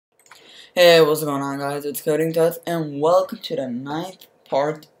Hey, what's going on, guys? It's Coding Tuts, and welcome to the ninth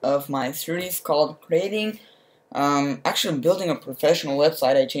part of my series called actually building a professional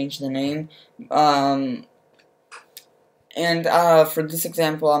website. I changed the name, and for this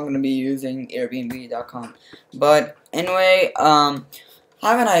example, I'm gonna be using Airbnb.com. But anyway,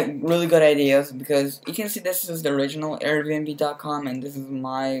 having really good ideas because you can see this is the original Airbnb.com, and this is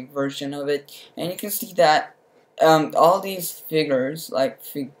my version of it, and you can see that all these figures, like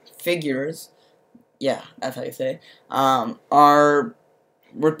figures, yeah, that's how you say, are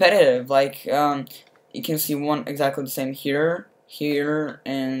repetitive. Like, you can see one exactly the same here,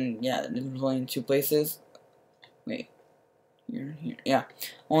 and yeah, there's only in two places. Wait, here, yeah,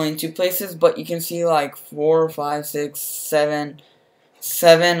 only in two places, but you can see like 4, 5, 6, 7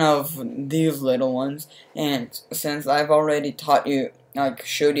 of these little ones, and since I've already taught you, like,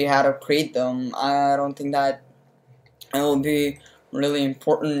 showed you how to create them, I don't think that it will be really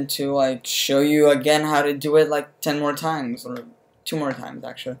important to like show you again how to do it like 10 more times or 2 more times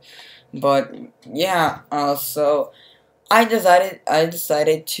actually. But yeah, so I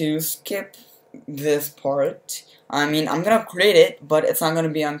decided to skip this part. I mean, I'm gonna create it, but it's not gonna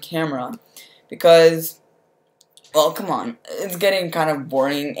be on camera because, well, come on, it's getting kind of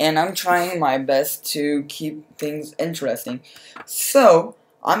boring, and I'm trying my best to keep things interesting. So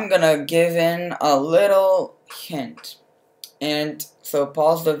I'm gonna give in a little hint. And so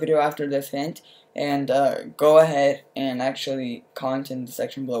pause the video after this hint and go ahead and actually comment in the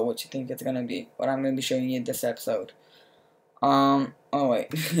section below what you think it's gonna be, what I'm gonna be showing you this episode. Oh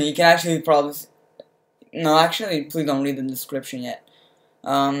wait, you can actually probably, no, actually, please don't read the description yet.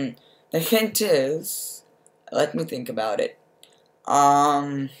 The hint is, let me think about it.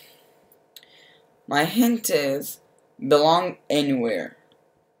 My hint is, belong anywhere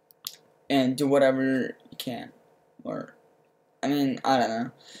and do whatever you can, or I mean, I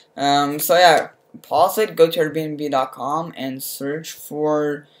don't know. So yeah, pause it, go to Airbnb.com and search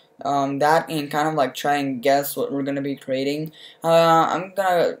for that, and kind of like try and guess what we're gonna be creating. I'm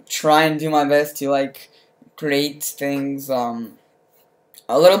gonna try and do my best to like create things a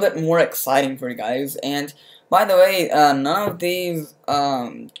little bit more exciting for you guys. And by the way, none of these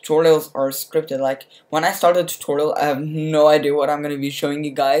tutorials are scripted. Like, when I start a tutorial, I have no idea what I'm gonna be showing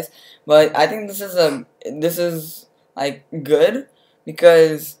you guys. But I think this is like good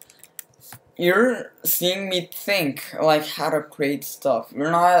because you're seeing me think like how to create stuff.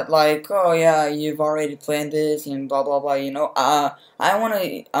 You're not like, oh yeah, you've already planned this and blah blah blah. I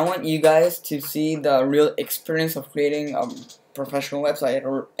want you guys to see the real experience of creating a professional website,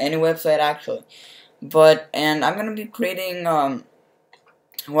 or any website actually. And I'm gonna be creating a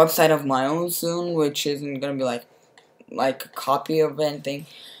website of my own soon, which isn't gonna be like a copy of anything.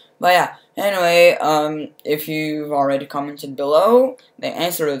 But yeah, anyway, if you've already commented below, the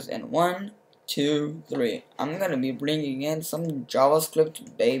answer is in 1, 2, 3. I'm gonna be bringing in some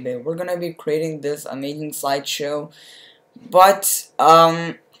JavaScript, baby. We're gonna be creating this amazing slideshow, but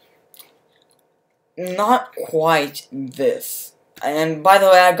not quite this. And by the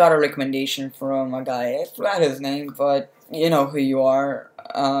way, I got a recommendation from a guy. I forgot his name, but you know who you are.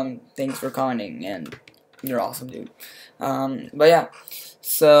 Thanks for commenting, and you're awesome, dude. But yeah,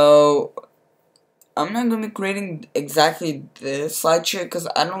 so I'm not gonna be creating exactly this slideshow because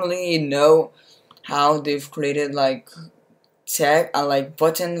I don't really know how they've created like like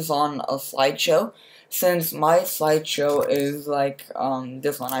buttons on a slideshow. Since my slideshow is like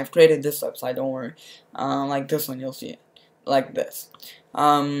this one, I've created this website. Don't worry, like this one, you'll see it like this.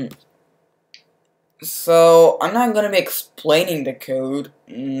 So I'm not gonna be explaining the code.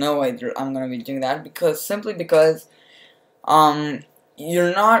 No way, I'm gonna be doing that simply because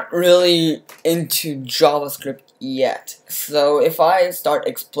you're not really into JavaScript yet. So if I start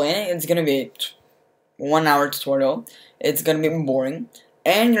explaining, it's gonna be a 1-hour tutorial. It's gonna be boring,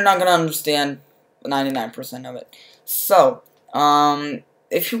 and you're not gonna understand 99% of it. So,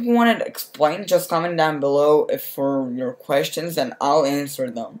 if you want to explain, just comment down below for your questions, and I'll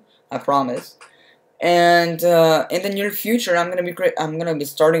answer them. I promise. And in the near future, I'm gonna be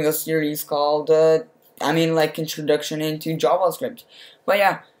starting a series called like Introduction into JavaScript. But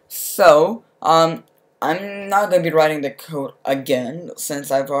yeah, so I'm not gonna be writing the code again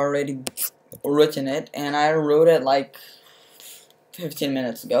since I've already written it, and I wrote it like 15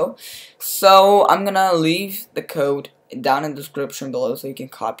 minutes ago. So I'm gonna leave the code down in the description below so you can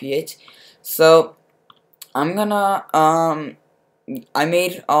copy it. So I'm gonna I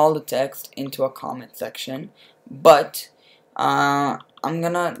made all the text into a comment section, but I'm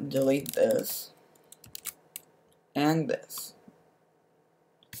gonna delete this and this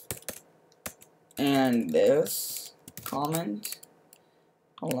and this comment.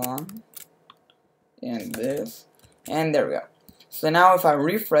 Hold on. and this, and there we go. So now if I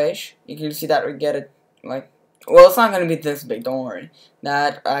refresh, you can see that we get it like, well, it's not going to be this big, don't worry.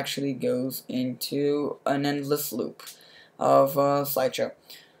 That actually goes into an endless loop of slideshow.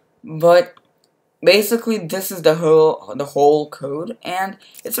 But basically this is the whole code, and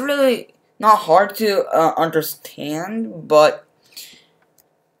it's really not hard to understand, but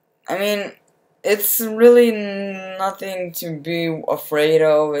I mean, it's really nothing to be afraid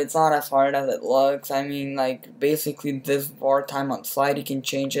of. It's not as hard as it looks. I mean, like, basically this bar time on slide, you can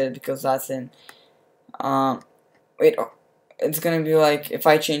change it because that's in, wait, it's gonna be like, if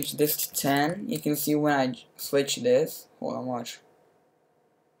I change this to 10, you can see when I switch this, hold on, watch,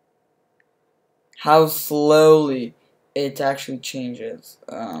 how slowly it actually changes.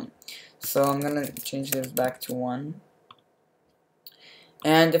 So I'm gonna change this back to 1.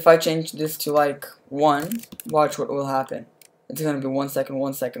 And if I change this to like 1, watch what will happen. It's gonna be 1 second,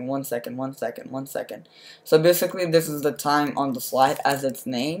 1 second, 1 second, 1 second, 1 second. So basically this is the time on the slide as it's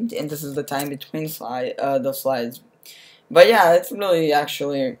named, and this is the time between the slides. But yeah, it's really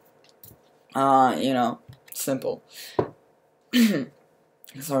actually, you know, simple.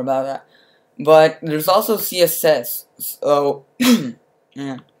 Sorry about that. But there's also CSS. So,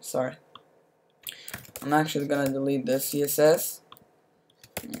 yeah, sorry. I'm actually gonna delete this CSS.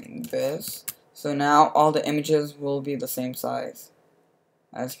 And this. So now all the images will be the same size,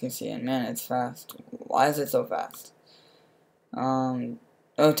 as you can see. And man, it's fast. Why is it so fast? Oh,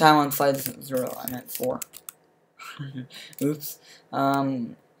 time on slide is 0. I meant 4. Oops.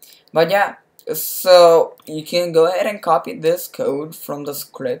 But yeah. So you can go ahead and copy this code from the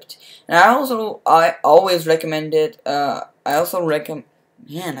script. And I always recommend it.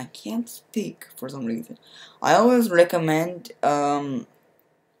 Man, I can't speak for some reason. I always recommend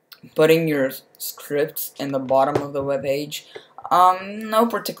putting your scripts in the bottom of the web page. No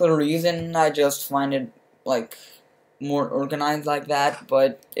particular reason. I just find it like more organized like that.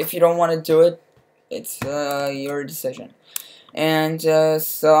 But if you don't want to do it, it's your decision. And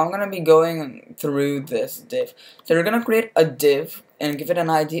so I'm gonna be going through this div. So you're gonna create a div and give it an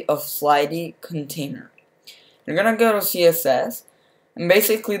ID of slidey container. You're gonna go to CSS, and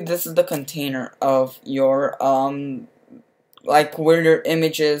basically this is the container of your like where your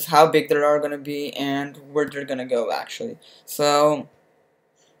images, how big they are gonna be, and where they're gonna go actually. So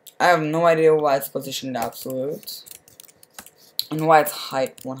I have no idea why it's positioned absolute and why it's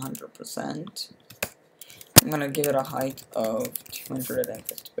height 100%. I'm gonna give it a height of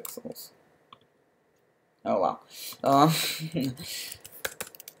 250 pixels. Oh wow.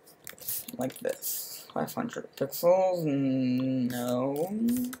 Like this. 500 pixels? No.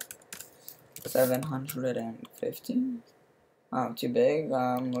 750? Oh, too big.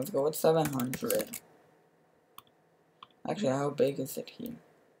 Let's go with 700. Actually, how big is it here?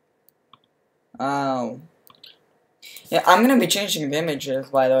 Oh. Yeah, I'm gonna be changing the images,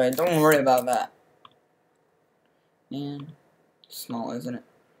 by the way. Don't worry about that. And small, isn't it?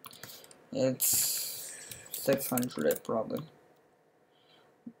 It's 600 probably.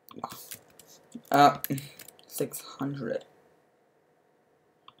 600.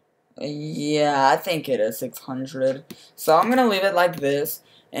 Yeah, I think it is 600. So I'm gonna leave it like this.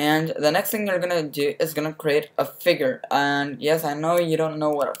 And the next thing you're gonna do is gonna create a figure. And yes, I know you don't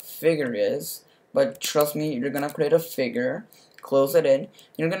know what a figure is, but trust me, you're gonna create a figure, close it in.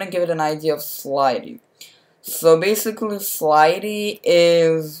 You're gonna give it an ID of slidey. So basically, slidey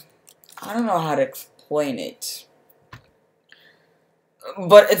is, I don't know how to explain it,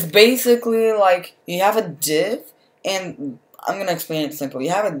 but it's basically like you have a div, and I'm gonna explain it simply.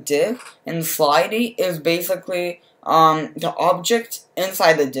 You have a div, and slidey is basically the object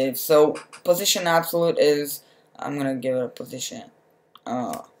inside the div. So position absolute is, I'm gonna give it a position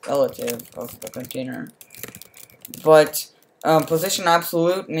relative of the container, but position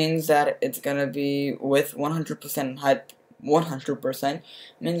absolute means that it's gonna be with 100% height. 100%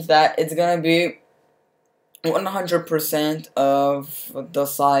 means that it's gonna be 100% of the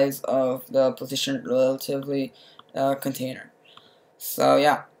size of the position relatively container. So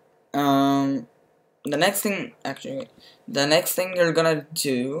yeah, the next thing you're gonna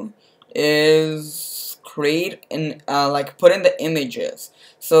do is create and like put in the images.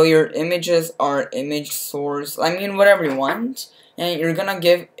 So your images are image source, I mean whatever you want, and you're gonna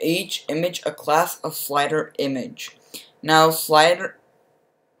give each image a class of slider image. Now slider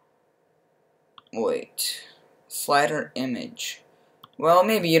image. Well,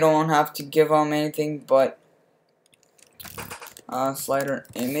 maybe you don't have to give them anything but slider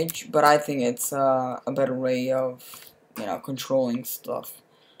image, but I think it's a better way of, you know, controlling stuff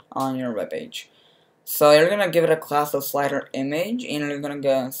on your web page. So you're gonna give it a class of slider image, and you're gonna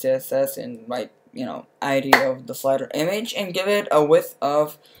go in CSS and write ID of the slider image and give it a width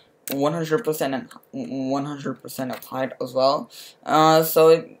of 100% and 100% of height as well.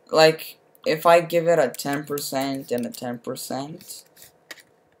 So like if I give it a 10% and a 10%,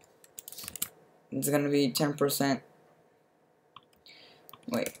 it's gonna be 10%.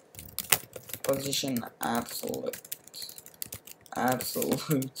 Wait, position absolute.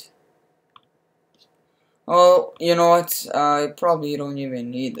 Well, you know what? I probably don't even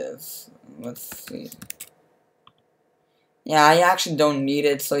need this. Let's see. Yeah, I actually don't need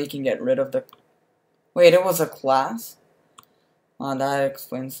it, so you can get rid of the. Wait, it was a class? That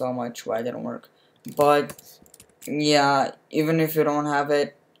explains so much why it didn't work. But yeah, even if you don't have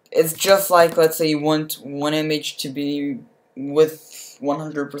it, it's just like, let's say you want one image to be with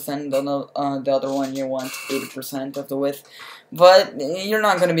 100%, the other one you want 80% of the width. But you're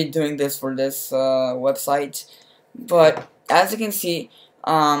not gonna be doing this for this website. But as you can see,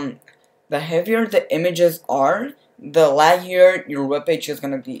 the heavier the images are, the laggier your webpage is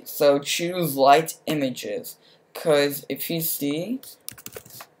gonna be. So choose light images, cause if you see,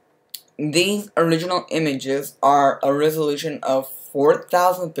 these original images are a resolution of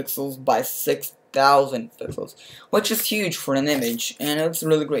 4,000 pixels by 6,000 pixels, which is huge for an image, and it's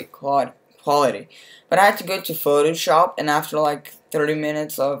really great quality. But I had to go to Photoshop, and after like 30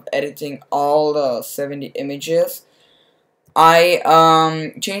 minutes of editing all the 70 images,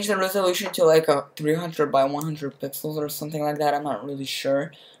 I changed the resolution to like a 300 by 100 pixels or something like that. I'm not really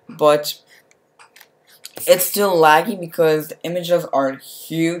sure, but it's still laggy because the images are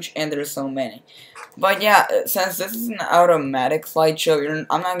huge and there's so many. But yeah, since this is an automatic slideshow,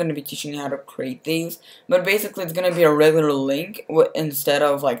 I'm not going to be teaching you how to create these, but basically it's going to be a regular link instead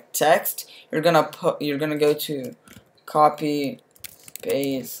of like text. You're going to go to copy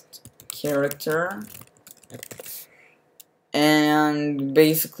paste character and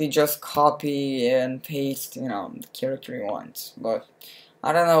basically just copy and paste, the character you want. But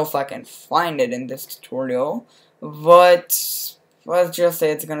I don't know if I can find it in this tutorial, but let's just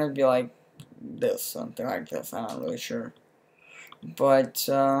say it's gonna be like this, something like this. I'm not really sure, but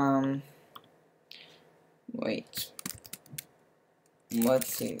wait,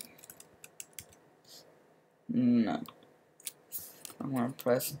 let's see. No, I'm gonna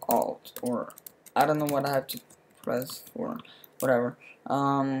press Alt, or I don't know what I have to press for, whatever.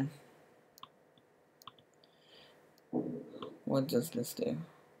 What does this do?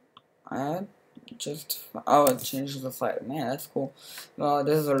 I just, oh, it changes the site. Man, that's cool. Well,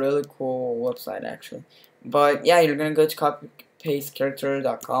 this is a really cool website actually. But yeah, you're gonna go to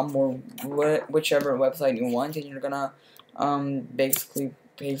copypastecharacter.com or whichever website you want, and you're gonna basically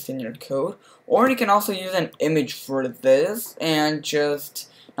paste in your code. Or you can also use an image for this and just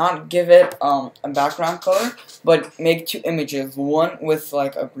not give it a background color, but make two images, one with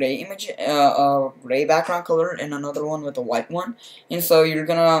like a gray image, a gray background color, and another one with a white one. And so you're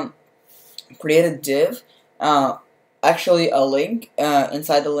gonna create a div, actually a link.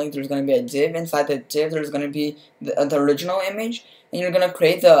 Inside the link there's gonna be a div. Inside the div there's gonna be the original image, and you're gonna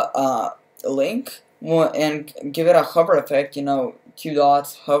create the link and give it a hover effect. Two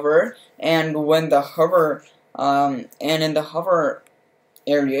dots, hover, and when the hover, and in the hover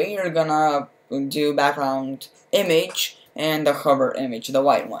area you're gonna do background image and the hover image, the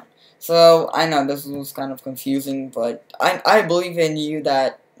white one. So I know this was kind of confusing, but I believe in you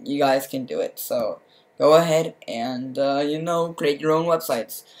that you guys can do it. So go ahead and create your own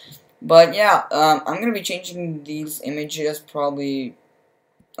websites. But yeah, I'm gonna be changing these images probably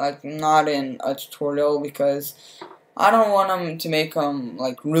like not in a tutorial because I don't want them to make them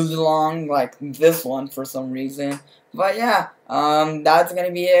like really long like this one for some reason. But yeah, that's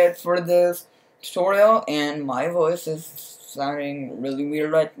gonna be it for this tutorial, and my voice is sounding really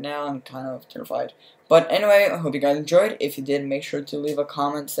weird right now. I'm kind of terrified. But anyway, I hope you guys enjoyed. If you did, make sure to leave a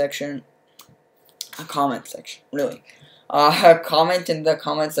comment section. Really. Comment in the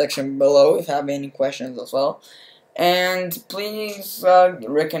comment section below if you have any questions as well. And please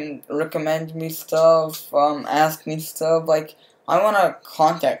recommend me stuff, ask me stuff. Like, I want to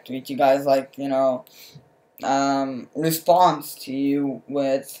contact with you guys, like, response to you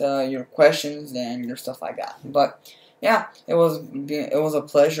with your questions and your stuff like that. But yeah, it was a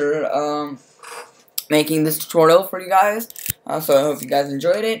pleasure making this tutorial for you guys. So I hope you guys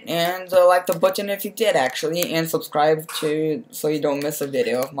enjoyed it, and like the button if you did actually, and subscribe so you don't miss a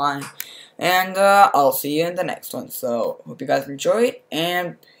video of mine. And I'll see you in the next one. So hope you guys enjoyed,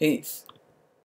 and peace.